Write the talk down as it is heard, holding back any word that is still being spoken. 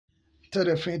Tell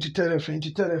a friend to tell a friend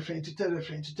to tell a friend to tell a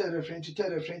friend to tell a friend to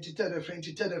tell a friend to tell a friend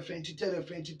to tell a friend to tell a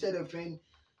friend to tell a friend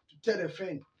to tell a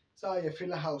friend. So I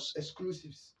feel house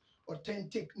exclusives,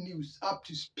 authentic news, up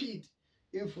to speed.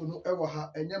 Info no ever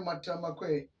ha enye matama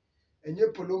kwe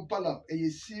enye polum palam a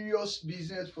serious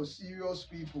business for serious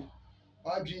people.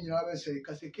 Adwin nyina be say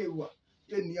kasekewa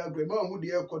ye ni agre ba hu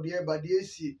de ekode ba de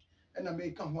esi e na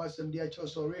make ho asem de a cho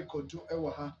so record to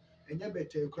ever ha enye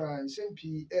better cry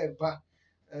sempi eba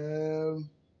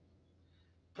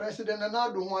President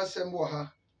Nana ho asem wo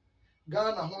ha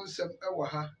Ghana ho nsem ewo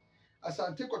ha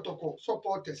Asante Kotoko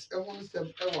supporters ho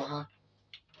nsem ewo ha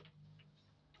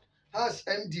has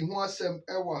MD ho asem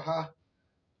ewo ha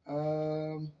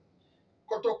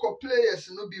Kotoko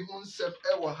players no be ho nsem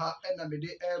ewo ha na me de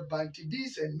banti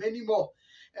this and many more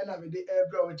na me de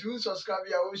bro to subscribe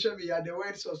ya wo show me ya the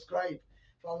word subscribe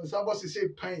from somebody say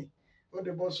pain what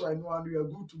the boss I know and we are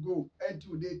good to go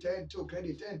until they turn to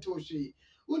credit until she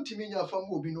untimi nya fam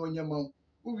obi no nyama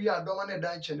uwi adoma na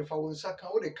dan chende fa won saka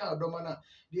wo de ka adoma na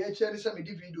de e chere se me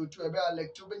di video to e be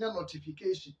elect to benya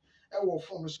notification e wo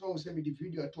phone so se me di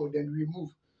video at all then remove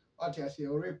what I say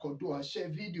record do a share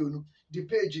video no the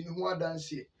page ni ho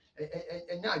adanse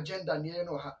enya agenda ne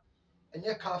no ha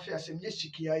enye cafe asem ye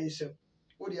shikia yesem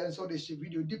wo de answer de share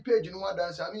video the page no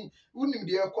adanse I mean unim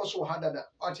de e koso ha dada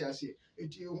what I say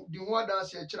eti di ho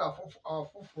adanse e kira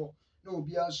afoforo na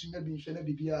obi anso nya bi nhwe na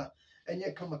bibia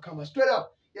enye kama straight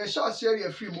up yeah short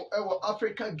series free mo ewo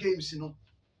African games no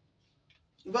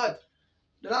but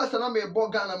the last time I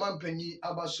bought Ghana man panyi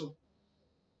abaso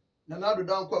nana do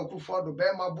dan kwa akufo do be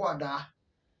ma bo ada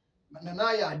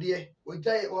nana ya ade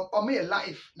ojai o me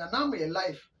life nana me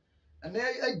life na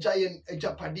ajayen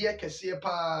ajapade kese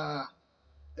pa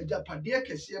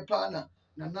na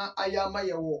nana ayama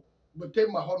ye wo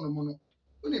botemma ho no mo no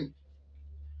unim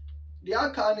the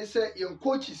aka ne say yen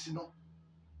coaches no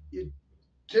ye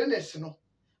trainers no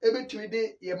ebetimi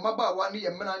de ye mabaawa ne ye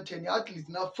menante ne athletes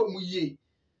na famu ye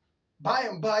by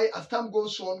and by as time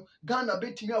goes on Ghana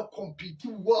betimi compete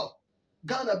well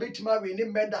Ghana betimi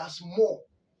win medals more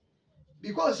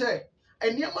because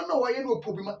eniema no waye no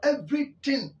problem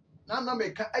everything na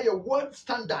make a world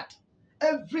standard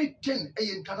everything a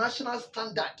international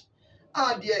standard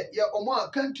de ye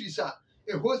omo countries a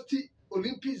host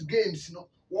Olympics games no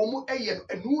womo eye no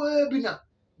enu bi na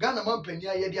Ghana man pani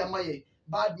aye de amaye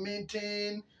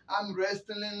badminton, arm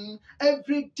wrestling,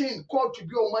 everything called to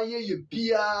be on my year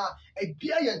a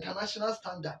international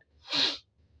standard.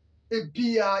 A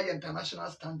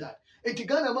international standard. It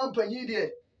Ghana man penny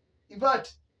there. In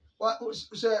fact, what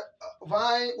say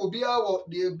why obia or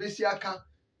the besiaka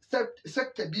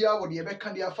sector bia or the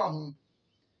Ebeka dia farm.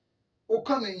 O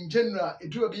come in general, it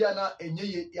do be na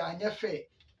enye ya fair.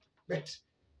 But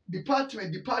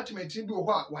department in do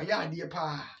what why dear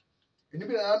pa. Eni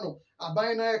bi na no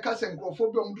aban na ka se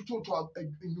nkrofo bi omdutu to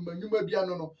nyuma bia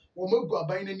no wo magu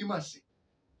aban na nim ase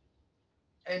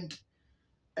and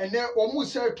then omu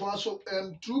say to aso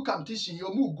true competition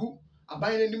yo mu gu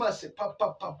aban na nim ase pa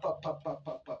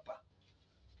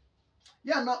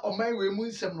ya na oman we mu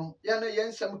nsem no ya na ye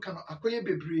nsem ka no akoye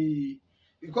bebre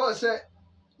because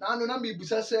na anu na me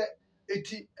busa se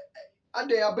eti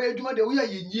ade aban adwuma de wo ya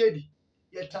yenyi adi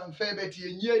ye tamfe beti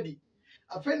yenyi adi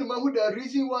afeni mahu the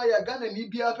reason why ya Ghana ni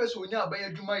bia pese onya aban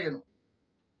adwuma ye no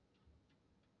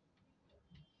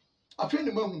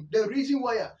afeni mahu the reason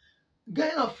why ya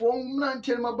Ghana from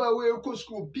mrantel maba we ko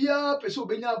school bia pese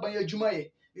obenya aban adwuma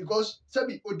ye because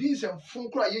sabi odin sem fun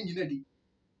kra ye nyina di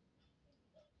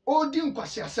odin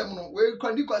kwase asem no we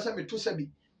kwandi kwase meto sabi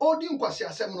odin kwase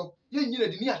asem no ye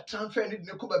nyina di ni a transfer ni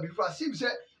ne ko ba bi fra sib se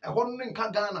ehon no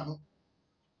nka Ghana ho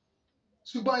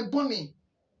subai boni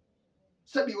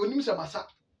sabi onim se masa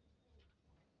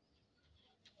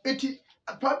eti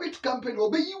a private company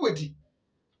obeyi wadi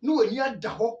no wani ada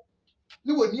ho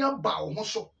no wani aba ho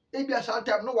so ebi asa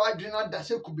time no wadwen ada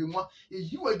se kubemwa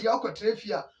eyi wadi akotre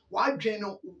fia wadwen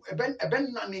no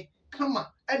eben nane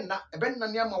kama enna eben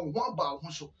nane ama ho aba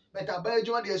ho so beta ba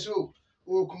adwuma de so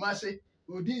o kumase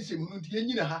odi nsem nu tie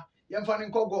nyina ha yemfa ne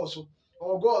nkogo so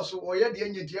o ye de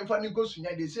nyenti yemfa ne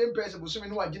nkosunya the same person bosome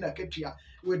no wagina ketua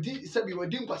wadi sabi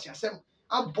wadi nkwasi asem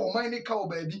aboma ne ka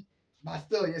obabi but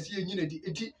still yes ye nyina di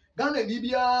eti Ghana ni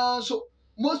bia so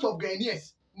most of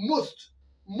Ghanaians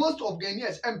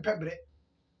empebre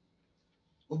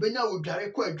obenya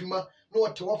wodware ko adwuma no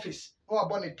wote office no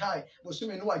abone tie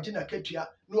bosome no wagina ketua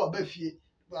no abafie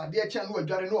ade a chia no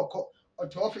wadware no okọ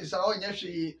ote office a onye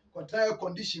hwe kotra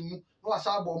condition mu no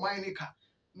asa aboma ne ka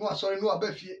no asore no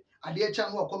abafie ade a chia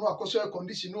no okọ no akoso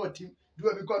condition no otim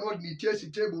do bi ko no ni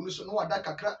tiesi table no so no wada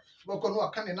kakra boko no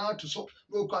aka ne na to so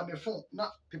no ko amefon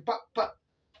na pepa pa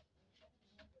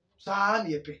saa ne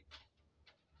yɛpɛ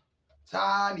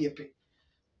saa ne yɛpɛ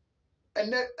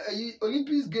ɛnɛ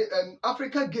Olympics game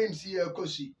Africa Games yɛ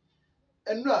kɔsi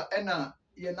ɛna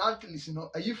yɛn athletes no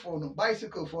ayifoɔ no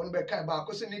bicycle foɔ no bɛka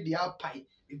baako sɛ ne deɛ apae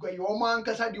because yɛ wɔn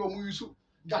ankasa deɛ wɔn yi so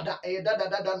dada ɛyɛ dada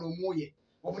na wɔn yɛ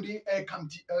wɔn de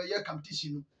ɛyɛ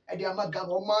competition no ɛde ama Ghana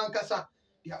wɔn ankasa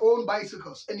their own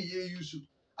bicycles ɛna yɛ use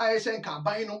ayɛ sɛ nka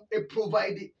aban no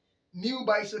provide new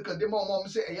bicycle de ma wɔn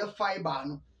sɛ ɛyɛ fibre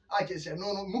no akyɛ sɛ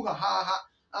no mu hahaha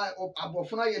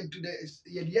aborɔfo no ayɛ nto de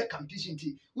yɛde yɛ competition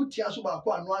ti wotia so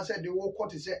baako ano asɛ de wɔkɔ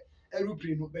te sɛ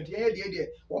aeroplane no but yɛyɛ deɛ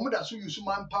wɔn da so use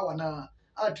manpower na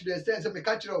to the extent sɛ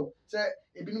meka kyerɛ o sɛ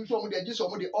ebinom nso wɔn de agye sɛ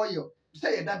wɔn de oil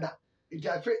sɛ yɛ dada eti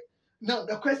afɛ now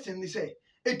the question is say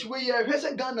etuwe yɛ hwɛ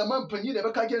sɛ Ghana man panyin na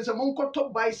ɛbɛka kyerɛ sɛ mo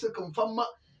nkɔtɔ bicycle nfama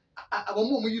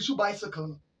wɔn a use bicycle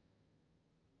no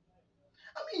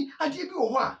I mean adeɛ bi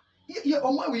wɔ hɔ a yɛ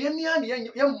wɔn a yɛ nia ne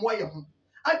yɛ mmoa yɛ ho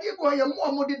adeɛ bi wɔ yɛ mmoa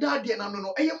a wɔde da adeɛ n'ano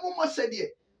no ɛyɛ mo ma sɛ deɛ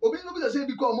obi no bi sɛ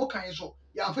ebi kɔ wɔn kan so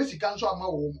yɛanfa sika nso ama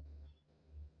wɔn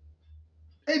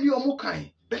ebi wɔn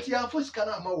kan but yɛanfa sika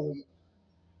no ama wɔn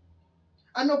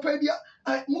anɔpɛ bi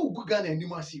mo gu Ghana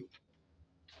anim ase o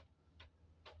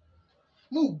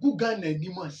mo gu Ghana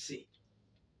anim ase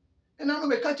ɛna no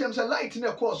meka kyerɛ m sɛ light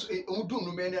na course ɔmudum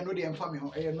no mɛni no de ɛmfa me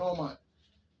ho ɛyɛ normal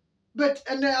but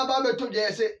ɛnɛ aba bɛtɔ gye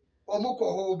yɛ sɛ ɔmo kɔ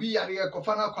hɔ obi yare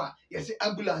ɛkɔfa no akɔ a yɛsɛ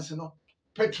ambulance no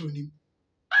petrol nim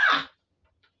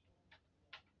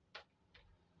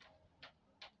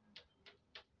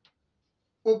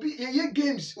obi yɛyɛ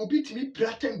games obi tumi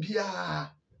pratem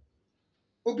biara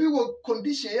obi wɔ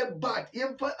condition yɛ bad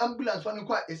yɛmfa ambulance fa no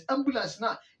kɔ a ambulance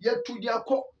na yɛto de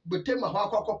akɔ botema hɔ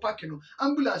akɔ park no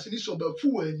ambulance ni so ba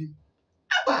fu anim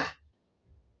aba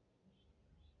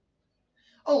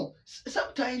oh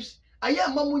sometimes ayɛ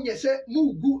ama mo nyɛ sɛ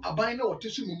mo gu aban na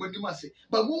wɔte so mo anim ase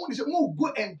but mo hu sɛ mo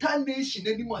gu entire nation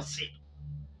anim ase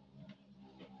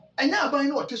ɛnyɛ aban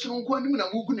na wɔte so no nko anim na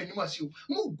mo gu n'anim ase o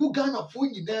mo gu Ghana fo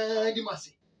nyinaa anim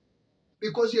ase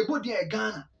because yɛ body ɛ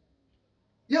Ghana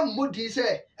yɛ mmodi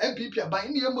sɛ MPP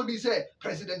aban ne yɛ mmodi sɛ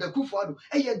President Akufo-Addo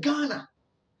ɛyɛ Ghana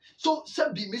so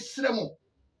sɛbi mesrɛ mo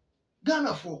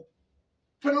Ghana fo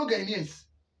fellow Ghanaians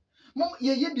mom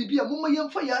yɛyɛ bibi a mom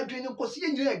yɛmfa yɛ adwene nkɔ sɛ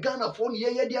yɛnyina yɛ Ghana fo ne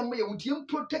yɛyɛ de ama yɛ wuti yɛm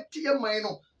protect yɛ man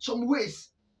no some ways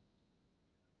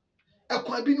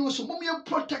ɛkwan bi no so mom yɛm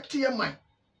protect yɛ man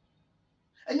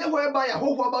ɛnyɛ hɔ ɛba yɛ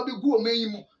ahɔhoɔ aba bɛgu ɔman yi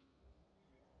mu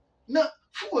na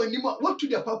fo anim a watu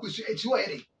de akɔ akɔsu akyi hɔ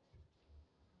yɛde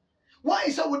why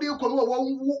is what they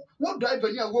call what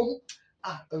driver near wo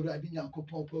Awurade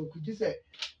Nyankopɔn pa ku gi sɛ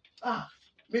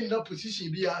me na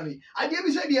position bi are adeɛ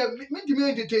bi sɛ deɛ mentimi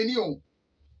entertain o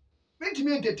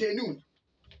mentimi entertain o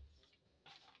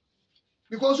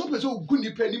because so person ogu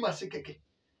nipa anim ase keke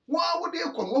what they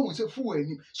call wo sɛ fu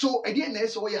anim so ɛdeɛ na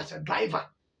ɛsɛ wo yɛ as a driver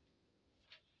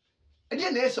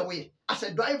ɛdeɛ na ɛsɛ wo yɛ as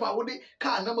a driver wo de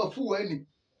car number fu anim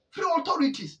free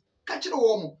authorities ka kyerɛ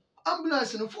wo mo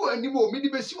ambulance no fu anim o me di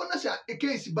besi wona sɛ a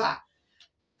case ba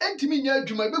entimi nya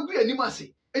adwuma begu anim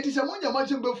ase eti sɛ monya ma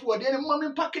kyem befu o de ne mma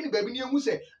me park ne ba bi ne ehu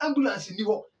sɛ ambulance ni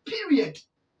hɔ period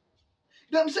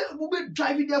dem sɛ wo be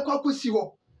drive de akɔ akɔsi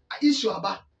hɔ issue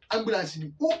aba ambulance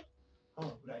ni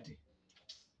oh brother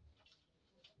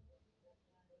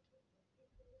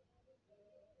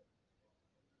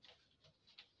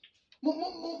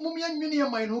mum ya nwene ya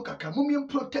man no kakra mum ya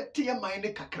protect ya man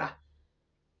ne kakra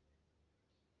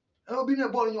obi na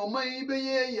ball nyo man be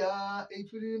ye ya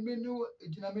efiri menu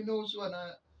ejina menu so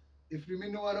na efiri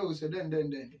menu ara o se den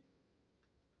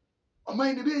o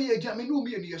man de be ye ejina menu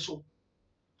mi eni so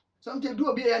sometimes do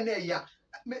obi ya na ya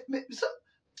me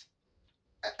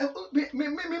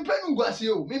panu guase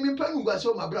o me panu guase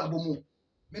o mabrabo mu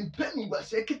me panu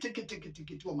guase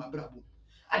kete o mabrabo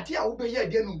ade a wo be ye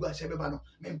de nu guase be ba no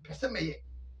me pese me ye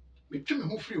me twi me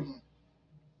ho firi ho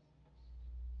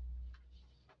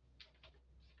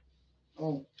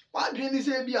oh wadwe ni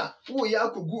sɛ bi a wo yɛ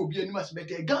akogu obi anim ase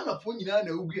bɛtɛ Ghana fo nyinaa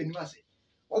na ogu anim ase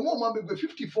ɔmo ma be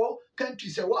 54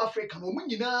 countries ɛwɔ Africa no ɔmo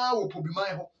nyinaa wɔ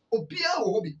pobiman hɔ obia wɔ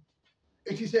hɔ bi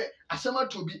eti sɛ asɛm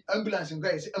ato bi ambulance nka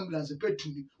yɛ sɛ ambulance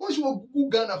petrol ni wo so ogu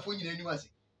Ghana fo nyinaa anim ase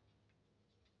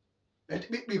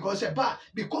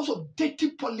because of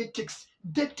dirty politics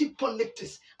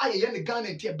ayɛ ne Ghana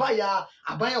ntia ba ya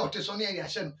aban a ɔte so ne yɛ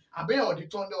ahyɛ no aban a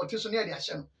ɔte so ne yɛ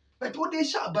ahyɛ no but wo de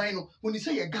hyɛ aban no wo ni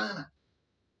sɛ yɛ Ghana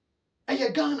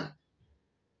ɛyɛ Ghana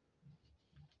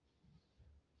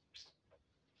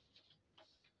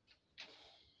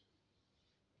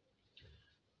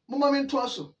moma me nto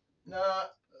aso na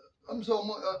am so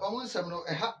ɔmo nsɛm no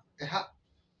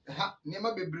ɛha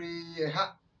nneɛma bebree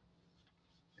ɛha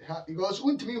because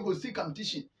untimi host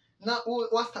competition na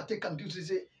wa start computer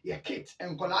say your kit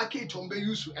and kola kit on be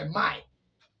use a my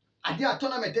ade a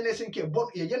tournament na say nke bon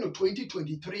ye no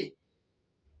 2023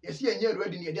 yes ye nye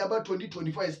ready ne about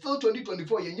 2024 still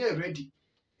 2024 ye nye ready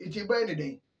it buy any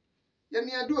day ye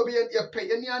ne ade obi ye pe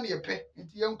ye ne ana ye pe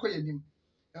nti ye nko ye nim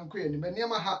ene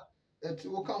ma ha et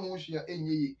wo ka ho hwia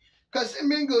enye yi kasi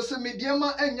mingle say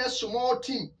mediama enye small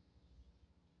team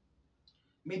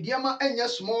mediama enye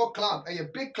small club a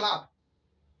big club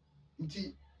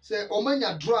nti say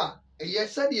omanya draw eye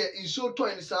said ye inso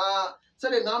toy ni saa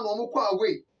said na no mo kwa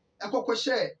away ekokọ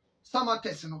share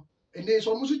samates no ene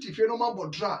so mo so tifie no ma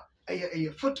bodra eye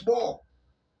football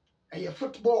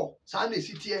saa na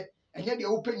esitie enye de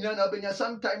wo panyina na benya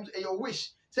sometimes eye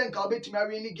wish say nka obetimi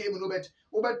awe ni game no bet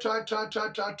wo bet try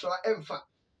emfa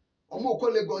omo ko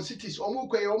Lagos cities omo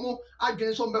ko ye omo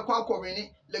adwen so mbekọ akọwe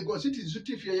ni Lagos cities so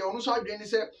tifie ye omo so adwen ni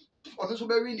say ono so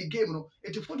be win the game no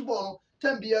eti football no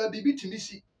tambia bibi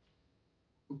timisi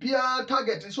bia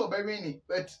target is be win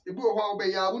but ebu ho a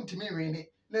obe ya wuntimi win ni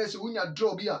na se wunya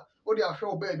draw bi a wo de ahwe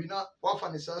oba bi na wafa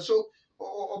ni sa so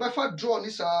obefa draw ni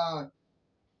sa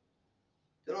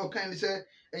there all kind say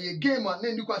a game na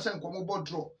ndi kwa say nkomo bo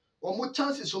draw omo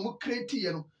chances omo create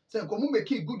ye no say nkomo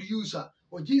make good use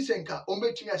o gisenka o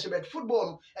betumi ahye bet football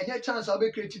no enye chance a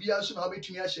be create bia so na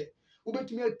betumi ahye wo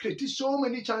betumi create so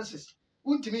many chances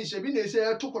wuntimi hye bi na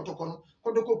say to Kotoko no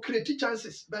Kotoko create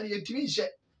chances but ye timi hye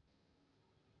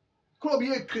club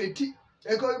ye create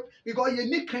because you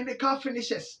need clinical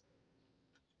finishes.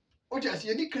 Just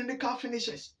you need clinical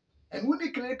finishes. And when the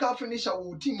clinical finisher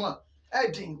will team one,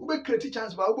 adding, we create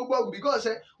chance by because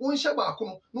one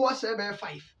shabakuno, no one say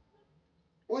 5.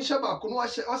 One shabakuno, I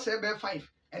say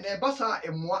 5. And a bassa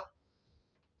and moi.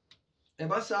 A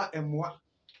bassa and moi.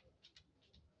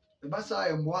 A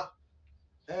bassa and moi.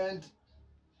 And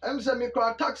I'm saying, me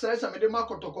tax, I say, me mark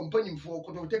to company for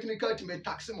technical to me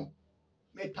taximo.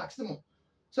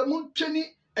 So mun twani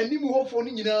anim ho fo no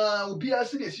nyina obi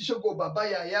ase de sisho go baba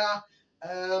ya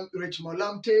Richmond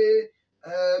Lamte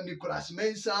Nicholas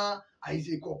Mensah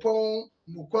Isaac Opon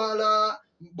Mukwala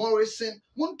Morrison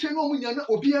mun twani o munya na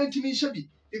obi antimi hye bi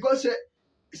because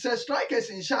say strikers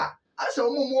in sha asa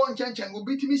omo mo nchenchen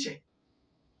obi timi hye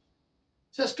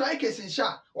say strikers in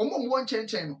sha omo mo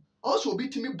nchenchen no also obi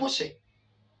timi boshe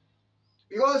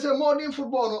because modern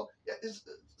football no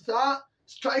sa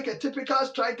striker, typical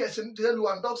strikers in the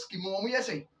Lewandowski, Momo, yes,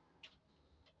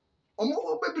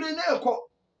 Omo bebre na ekọ.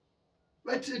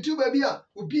 But two baby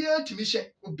ubia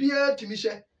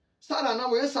timishe. Sala na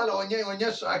we sala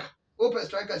onye striker. Open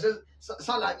striker says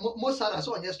sala mo sala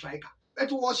so onye striker.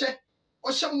 But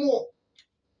washe more.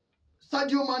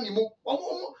 Sadio Mane mo.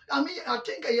 I mean I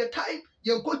think a time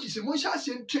your coaches mo sha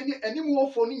se training any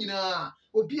more for ni nyina.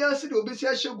 Obia se de obesi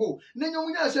ahye go na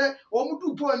nyom nya se omo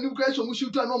du po anim kra so mo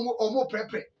shoot na omo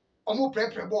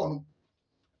prepare ball no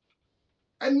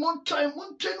and one time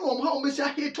one train omo ha obesi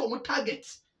ahye to omo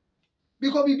targets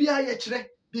because bibia ye kire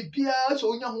bibia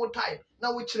so onya ho time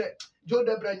na wo kire Joe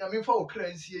Debra nyame fa wo kra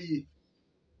nsie ye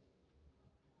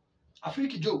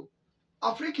Afriki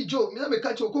Joe me na me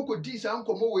ka che okoko di sa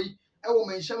nkomo we e wo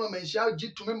menhia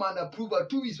gi to me man approval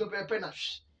 2 weeks pepe na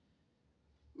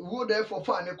wo there for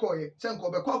far ne call ye sen ko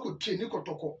be kwa ko train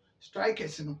Kotoko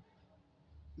strikers no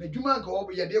na dwuma nka wo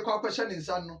ye de kwa kwahye ne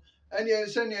nsan no ene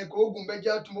se ne ko ogun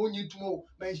begya tumo onyi tumo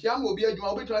menhia ma obi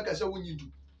adwuma obi tra ka se wonyi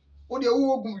du wo de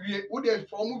wo ogun wie wo de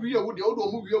form wie wo de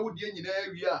omo wie wo de nyina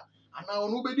wie a ana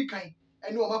ono bedi kan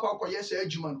ene o makwa akoye se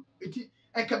adwuma no eti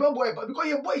enkabe boy because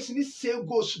your boys ni say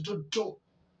goals do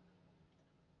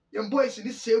your boys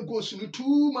ni say goals no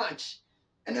too much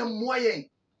and then moyen.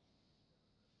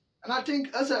 And I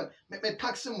think as a me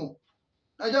taxi mo.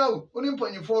 Ajaw, oni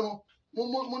mpanyifo no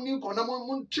mo ni nko na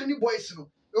mo train boys no.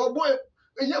 Your boy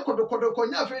enye Kotoko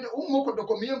nya fe no mo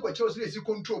Kotoko me enko che o se si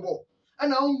control ball.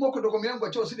 And now mo Kotoko me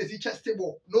enko che o se si chest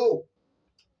ball. No.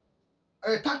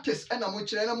 Tactics and mo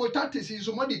kire na mo tactics is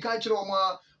mo di ka kire o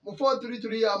mo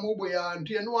 4-3-3 ya mo boy ya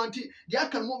ntie no anti dia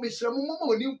kan mo mesra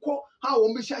mo ni nko ha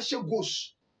wo me hye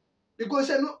goals. Because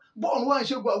no ball one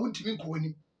hye go a wuntimi nko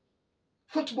wani.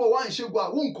 Football one should go a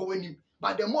won't go in him.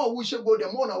 But the more we should go, the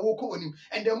more I will go in him.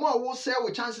 And the more we'll say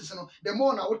with chances, the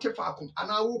more I will take vacuum and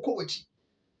I will go with you.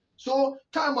 So,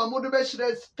 time I motivate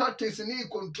tactics and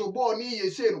control ball near you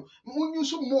say, when you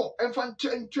so more and find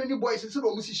 20 boys instead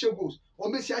of Missy goes or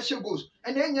Missy goes,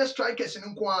 and then your strikers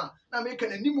in Qua. Now make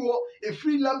an anymore a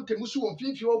free lamp to Musu and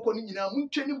 50 or Conin,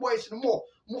 20 boys and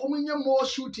more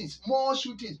shootings,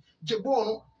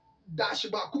 Jabono. Dash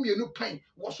back come you pain,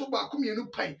 was so back come you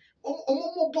pain.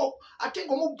 Oh, I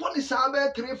think almost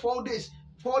 3-4 days,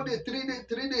 4 days,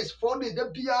 3 days, 4 days.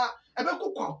 The PR,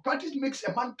 practice makes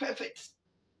a man perfect.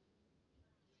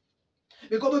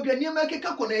 because baby near make a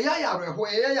kone ya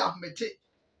where ya mete.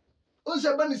 Once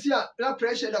ban is here, that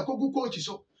pressure that could coach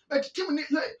so. But Tim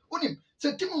unim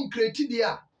said Tim created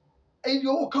the and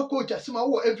your coach as my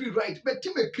every right, but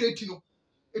Tim creating no.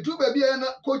 It will be a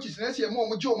coaches and say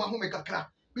more Joe Mahomeka crack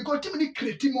because Tim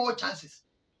creating more chances.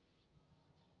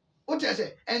 What I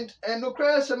say, and no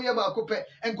cry some about Cope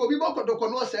and go be Kotoko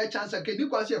no say chance and can you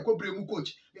quite say a Cobremu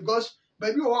coach because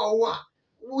baby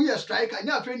we are strike and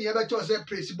your friend ever chose a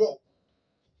praise ball.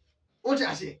 What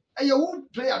I say, and you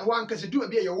won't play and one because you do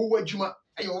be your word juma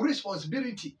and your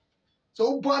responsibility.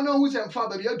 So Bono who's and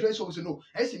father your dress also know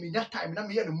as in that time and I'm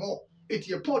here no more. It's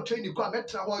your poor training come at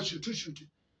shoot to shoot.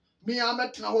 Me I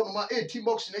met na one ma 18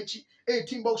 box in echi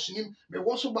 18 box in him me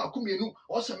also ba kumienu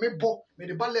also me ball me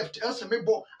the ball left also me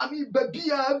ball I mean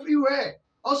baby everywhere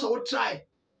also we try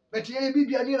but here be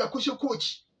near a coach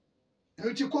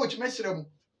and the coach mesrem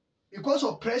because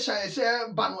of pressure I say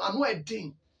ban anu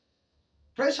edin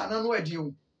pressure na no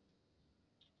edin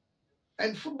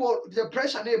and football the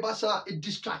pressure na basa it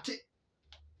distracted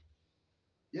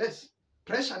yes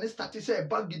pressure na start say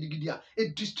bag gidigidia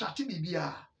it distracted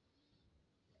bibia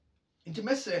inti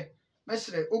mesre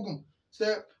ogum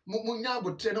say munya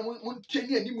abotre na mun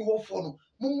twani ani mu hofo no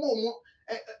mummo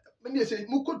me say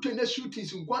mukɔ twani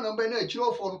shootings nkwa na mba na akiri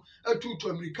hofo no atutu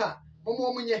america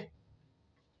mummo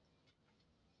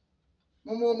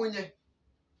munye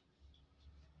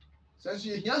since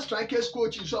you hear strikers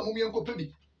coach so mumye nkɔpɛ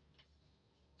bi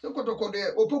se Kotoko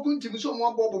de opoku ntimi so mo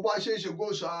abobo ahyehyɛ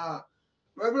goals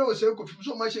Reverend was saying,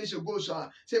 so much as you go,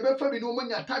 sir. Say, but for me, no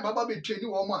money, time about me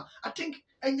training woman. I think,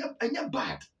 and you're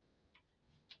bad.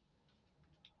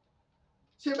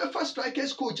 Say, but first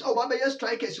strikers coach, oh, but your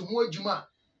strikers, more Juma.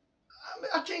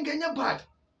 I think, and you're bad.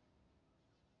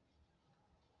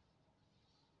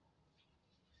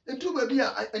 And two baby,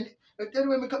 and then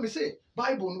when we come and say,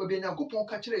 Bible, no baby, and coupon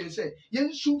catch it, say,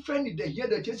 yen so friendly, they hear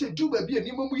that you say, do baby, and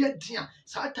you move your dear,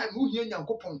 Satan, who hear your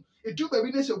coupon. It do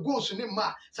baby, there's a ghost in him,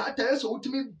 ma, Satan, so to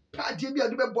me, Paddy, a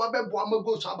little boy,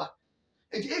 go saba.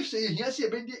 And if say, yes, a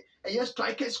baby, a yes,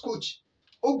 strikers coach.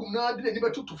 Oh, Guna didn't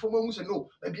never took to form almost no,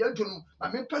 maybe I don't know. I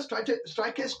mean, plus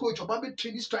strikers coach or baby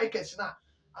training strikers now.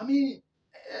 I mean,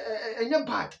 and you're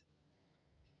bad.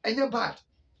 And you're bad.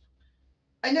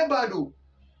 And you're bad, though.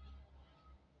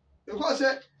 Because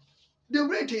the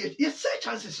rate is, yes, say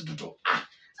chances to do.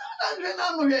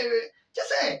 Just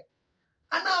say,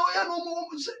 and now I know more.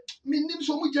 Meaning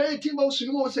so much, team of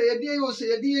cinema say a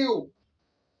deal.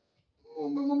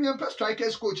 Mummy and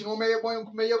strikers coach, no may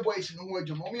voice no word,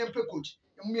 Mummy and coach,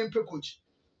 Mummy and coach.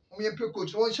 Mummy and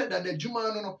coach, one said that the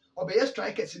Juma no, or be a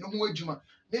strikers in no word Juma.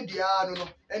 Maybe I no,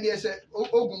 and they said,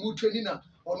 Ogum training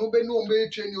or no be no may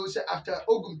train you say after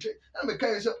Ogum train. And the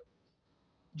guy said,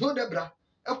 Joe Debra.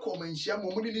 A comment, she am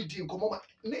money team come over.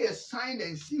 They signed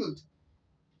and sealed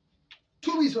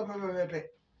 2 weeks of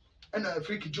and a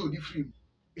freaky Joe free.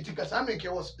 It's because I make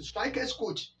was strikers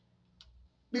coach.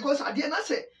 Because I did not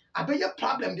say, I bet your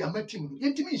problem they are meeting.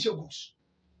 Yet me is your books.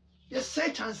 Yes,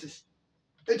 say chances.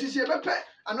 It is a better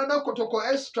another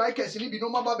Kotoko strikers in no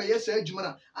maba yes,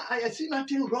 Jumana. I see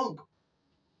nothing wrong.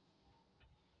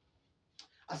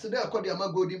 I said, I called the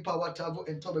Ama Golden Power Tavo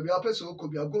and Toby. Our person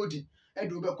could be a golden. And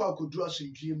we could draw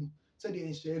some dream. Said the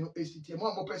ancient ACT.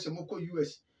 More person moko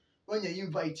US. When you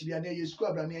invite me and you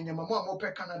scrub and your mamma more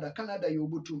per Canada, you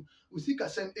go to Usika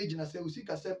same agent. I say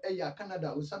Usika same aya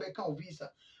Canada, Usabe account visa.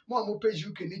 More pays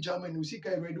UK in Germany,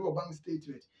 Usika radio bank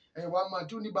statement. And 1 month,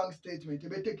 2 bank statement. You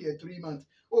better take here 3 months.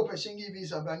 Oh, Peshingi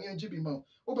visa, Banyan Jibimau.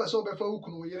 Oh, so before who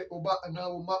can Oba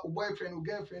now, boyfriend or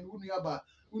girlfriend, Uniaba,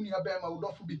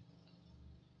 Udofubi.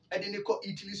 I didn't call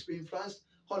Italy, Spain, France,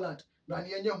 Holland.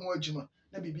 Rani enya ho adwuma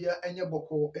na bibia enya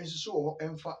boko ensuso ho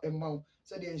emfa emma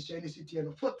said the ancient city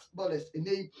and footballers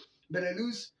in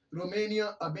Belarus,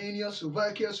 Romania, Albania,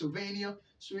 Slovakia, Slovenia,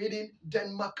 Sweden,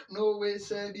 Denmark, Norway,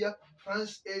 Serbia,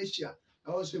 France, Asia.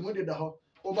 Also mo de da ho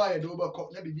oba ye do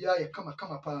bako na bibia ye kama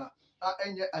pa a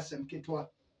enya asem ketwa.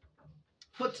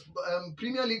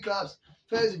 Premier League clubs,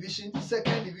 first division,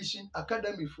 second division,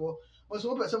 academy for was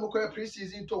one person who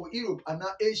pre-season to Europe and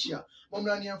Asia.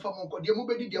 Momrani and Famoko, the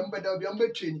Mubedi, the Umbeda, the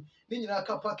Umbe training,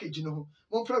 Ninaka package, no.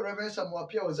 Monfra Reverend Samuel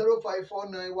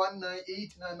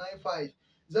 0549198995,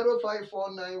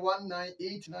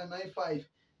 0549198995.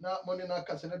 Now, Monina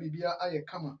Casana Bibia, I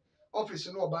come. Office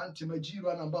no Bantima, G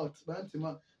run about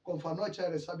Bantima, Confano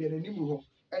Chare Sabia, and Nimu,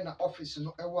 and office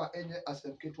no ever any as a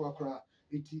Ketwakra.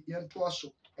 Iti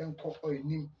yantoaso enko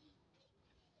onim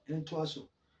yantoaso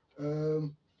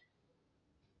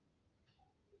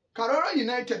Carora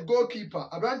United goalkeeper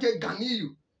Abrante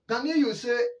Ganiyu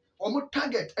say omo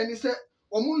target and he say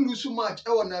omo lose match e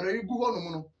won na regu ho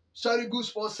no Sarigu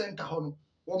Sports Center hono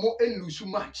omo lose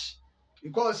match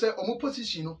because omo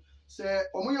position no say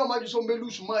omo yo match so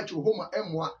lose match home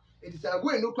emwa it is a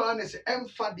way no kwa na say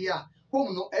emfa dia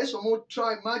home no eso mo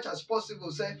try match as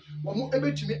possible say omo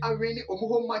ebetumi awin omo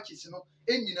home matches no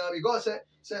enyina because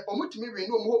say omo tumi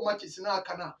win omo home matches na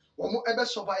aka na omo ebe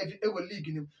survive e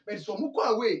league nim but so omo kwa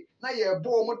away na ye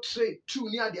ball omo trade two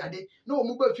ni ade na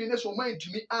omo ba fi na so man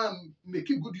tumi am make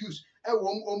good use e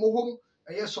omo home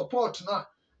support na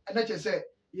and that is say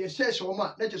yes say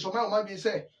woman that is woman be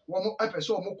say woman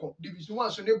person woman division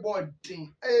 1 so ne board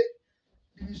thing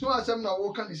division 1 asem na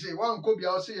wo kan say wan ko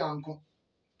bia o say yanko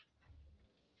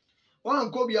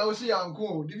wan ko bia o say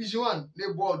yanko division 1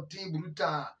 ne board thing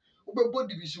brutal wo be board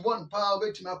division 1 pa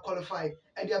we tima qualify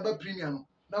e dia ba premier no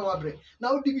na wa bre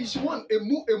now division 1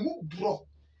 emu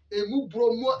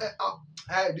bro mo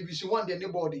division 1 de ne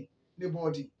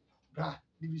body bra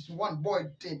division 1 boy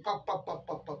thing pa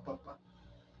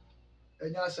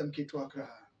enya asem ketu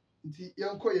akra nti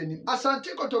yenko yenim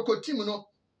Asante Kotoko team no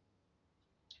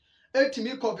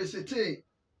etimi ko visit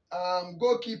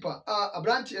goalkeeper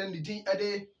abranti en din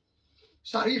ade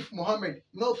Sharif Mohammed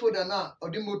no foda na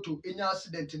odimoto enya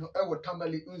accident no e wo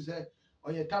Tamale unze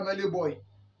oye Tamale boy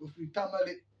ofri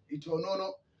Tamale it ono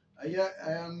no aye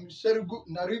Serigu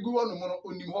Narigu ono no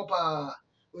onim ho pa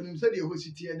onim se de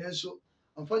hositi ene nso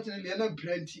unfortunately ena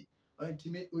plenty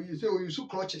antimi oyisu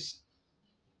clutches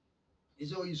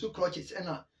iso yisu clutches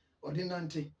ena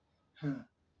ordinante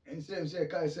and say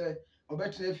kai say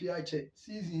obetre afi ache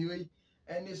season we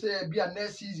and say bia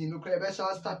next season no kra be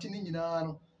start ni nyina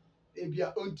no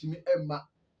ebia ontimi emma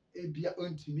ebia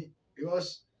ontimi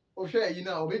because ohwe yi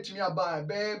na obetimi aba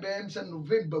be say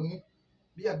November mu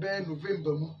bia be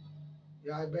November mu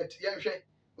ya bet ye hwe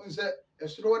unse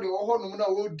esoro de wo ho no na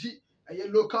wo di aye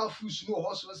local foods no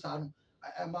ho so sa no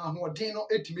ma ho odin no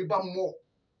etimi ba mo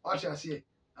ase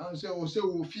and say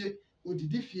o fie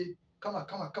odidi fie kama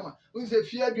unse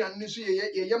fie aduan ni so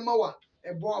ye mawa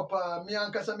ebo pa me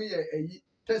ankasa me ye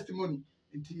testimony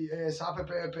nti sa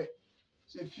pepepe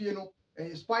say fie no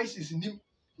spices nim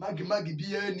magi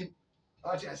bia nim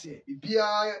ase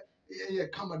bia ye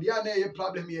kama dia na ye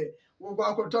problem ye wo gwa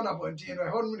akoto na bontin no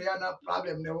ho no ya na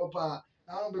problem na wo pa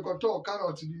na be ko to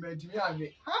carrot bi mentimi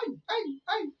ave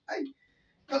ai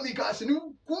kamikaze ni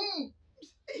kum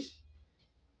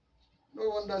no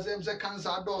wonder say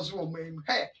cancer does wo man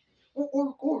hey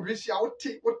o resi a o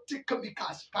te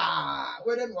kamikaze pa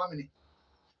we den wa mene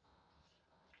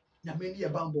na meni ye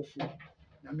bambofo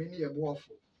na meni ye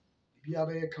boafo bia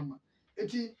be kama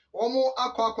eti omo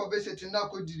akwa visit na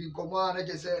kodiri komo na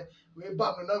je say we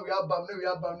bam na we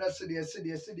abam na se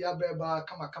de abeba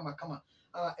kama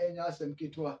enya asem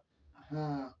ketua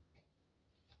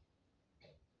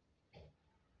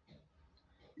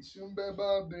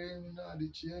Isumbeba brain na the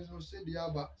cheers no se de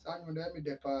aba sanyo na me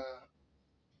de pa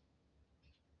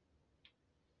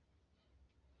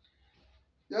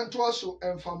yanto aso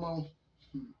emfama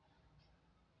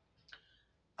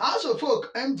aso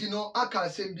folk MD no aka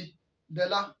asem bi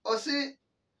Bella o say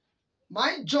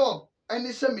my job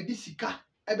any say me di sika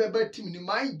ebeba team ni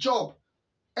my job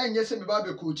enye say me ba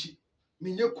be coach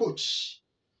me nye coach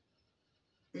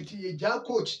it ye ja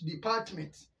coach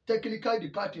department technical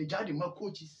department ja de ma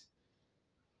coaches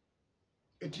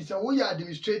it is a way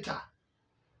administrator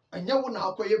enye wo na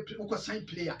akoye wo sign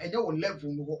player enye wo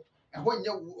level no ho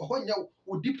enye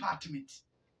wo department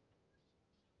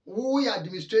wo ya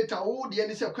administrator wo de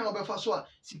any say kwan obefa so a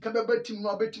sika beba team no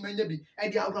abetim anya bi e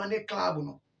de awrane club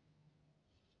no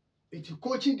it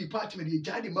coaching department ye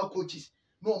ja de ma coaches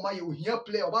no ma ye ohia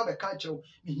player oba be ka chew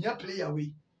ni hia player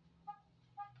we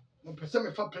no person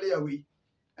me fa player we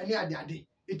any ade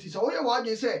it is all what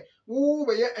they say wo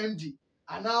be MD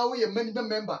and now we management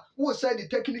member who said the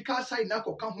technical side na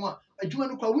ko ka ho a adwuma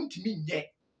no kwa wuntimi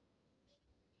nye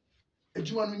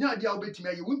adwuma no nya ade a wobetimi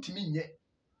aye wuntimi nye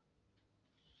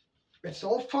but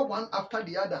so far one after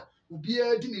the other obi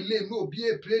a di ni lane no obi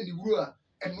a play ni wuro a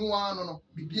eno ano no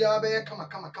bibia be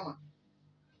kama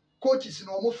coaches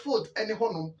no mo foot any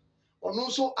honom ono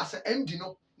so as a MD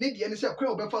no ne de ne say kwa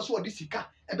obefa so odi sika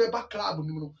ebeba club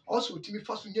nim no also timi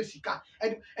fa so nya sika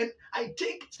and I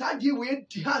think study we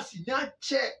di has nya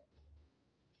che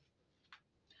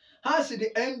has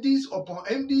the MDs upon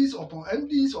MDs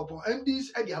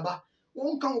e di aba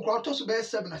won kan kura to so be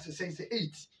 7 as say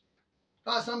 8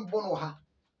 na some bono ha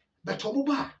but omo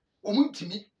ba omo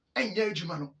ntimi enya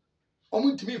adwuma no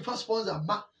omo ntimi fa sponsor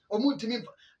ma omo ntimi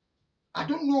I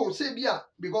don't know say bia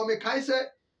because me kai say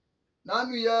na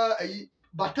anu ya ayi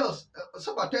battles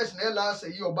so battles na last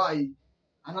ayi oba yi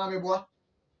ana me boa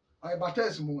ay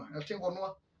battles mu I think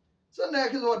ono so na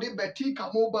ke so de beti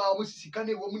kamo ba o sisika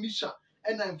na wo mu ni sha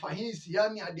ɛna mfahinsi ya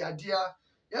ne adeadea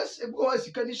yes ebi wɔ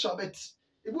sika ni shabet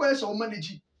ebi wɔ sɛ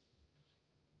ɔmanage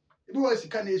ebi wɔ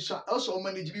sika na esua also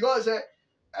ɔmanage because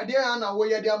adeɛ na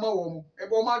wɔyɛ de ama wɔn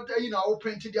ebi wɔn ayi na wɔ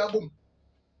print de abom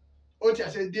o ti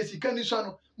ase de sika ni sua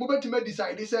no mo betumi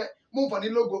decide sɛ mo nfa ne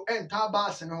logo ɛnta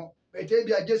baasi no ho bɛtɛ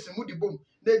ebi agye si mo di bom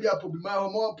na ebi apɔ bi ma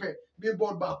hɔ mo pɛ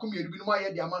billboard baako mmienu bi no mo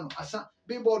ayɛ de ama no asa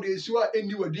billboard esi hɔ a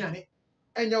ɛnni wɔ aduane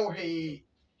ɛnyɛ wɔ hwee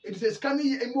eti sɛ sika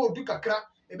ni emu odu kakra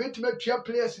ebetumi atua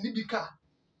players ni bi ka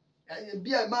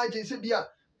bi a emergency bi a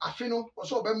afe no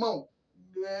ɔsɛ ɔbɛma wo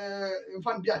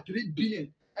nfa bi a 3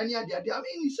 billion ɛne adeade I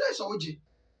mean sɛ sɛ ɔgye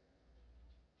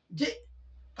gye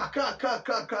kakra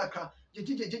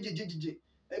gye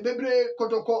bebree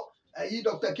kotoko ayi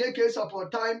Dr. KK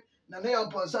support time na ne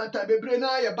yamponsa time bebree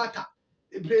na yɛ bata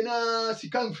bebree na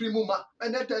sika mfiri mu ma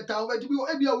ɛnɛ tɛta wɔgye bi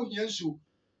ebi a wohia nsuo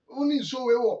woni nsuo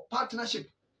wei wɔ partnership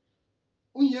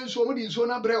wohia nsuo mo de nsuo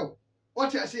na brɛ wo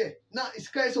wɔte aseɛ na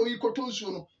sika yɛ sɛ oyi kɔtɔ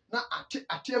nsuo no na ate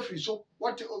afiri so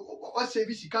wɔte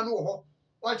ɔsɛbi sika no wɔ hɔ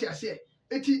wɔte aseɛ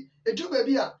eti edu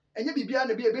baabi a ɛnyɛ biribiara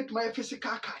na bi a ebetuma yɛ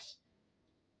physical cash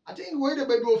I think wei de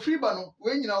baabi ofiri ba no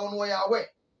wei nyina wɔn wɔyɛ awɛ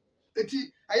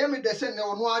eti ayɛ mi dɛ sɛ na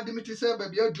ɔno adi mi ti sɛ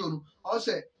baabi adwo no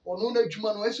ɔsɛ ɔno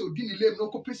n'adwuma no ɛsɛ odi ne lem na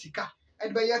ɔkɔpɛ sika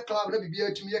ɛde bɛyɛ club na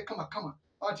biribiara atumi yɛ kamakama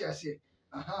wɔte aseɛ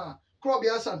kuro bi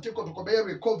asante kotoko bɛyɛ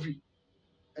recovery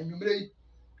anwummerɛ yi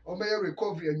ɔbɛyɛ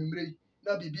recovery anwummerɛ yi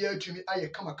na biribiara atumi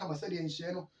ayɛ kamakama sɛdeɛ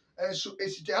nhyɛn no ɛnso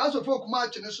esi te house of folk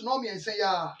match no so na ɔmmiɛnsa yi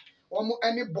a wɔn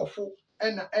ɛne bɔfo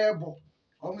ɛna ɛɛbɔ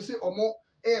wɔn sɛ wɔn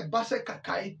ɛɛba sɛ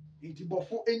kakae nti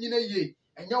bɔfo ɛnyina yie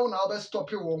ɛnyɛ wɔn na ɔbɛ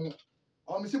stɔpe wɔn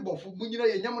wɔn sɛ bɔfo mu nyina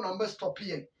yie nyɛ wɔn na ɔbɛ stɔpe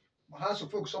yɛn house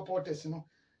of folk supporters no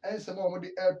ɛnsɛm a wɔn de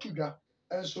ɛɛto dwa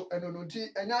ɛnso ɛno no nti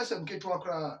ɛnyɛ asɛm ketewa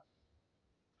koraa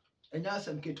ɛnyɛ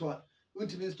asɛm ketewa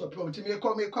ntumi stɔpe wɔn ntumi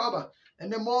ekɔ aba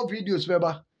ɛnɛ more videos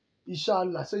bɛba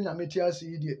inshallah sɛ nyame ti ase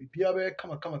yi deɛ biribiara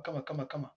bɛyɛ kama.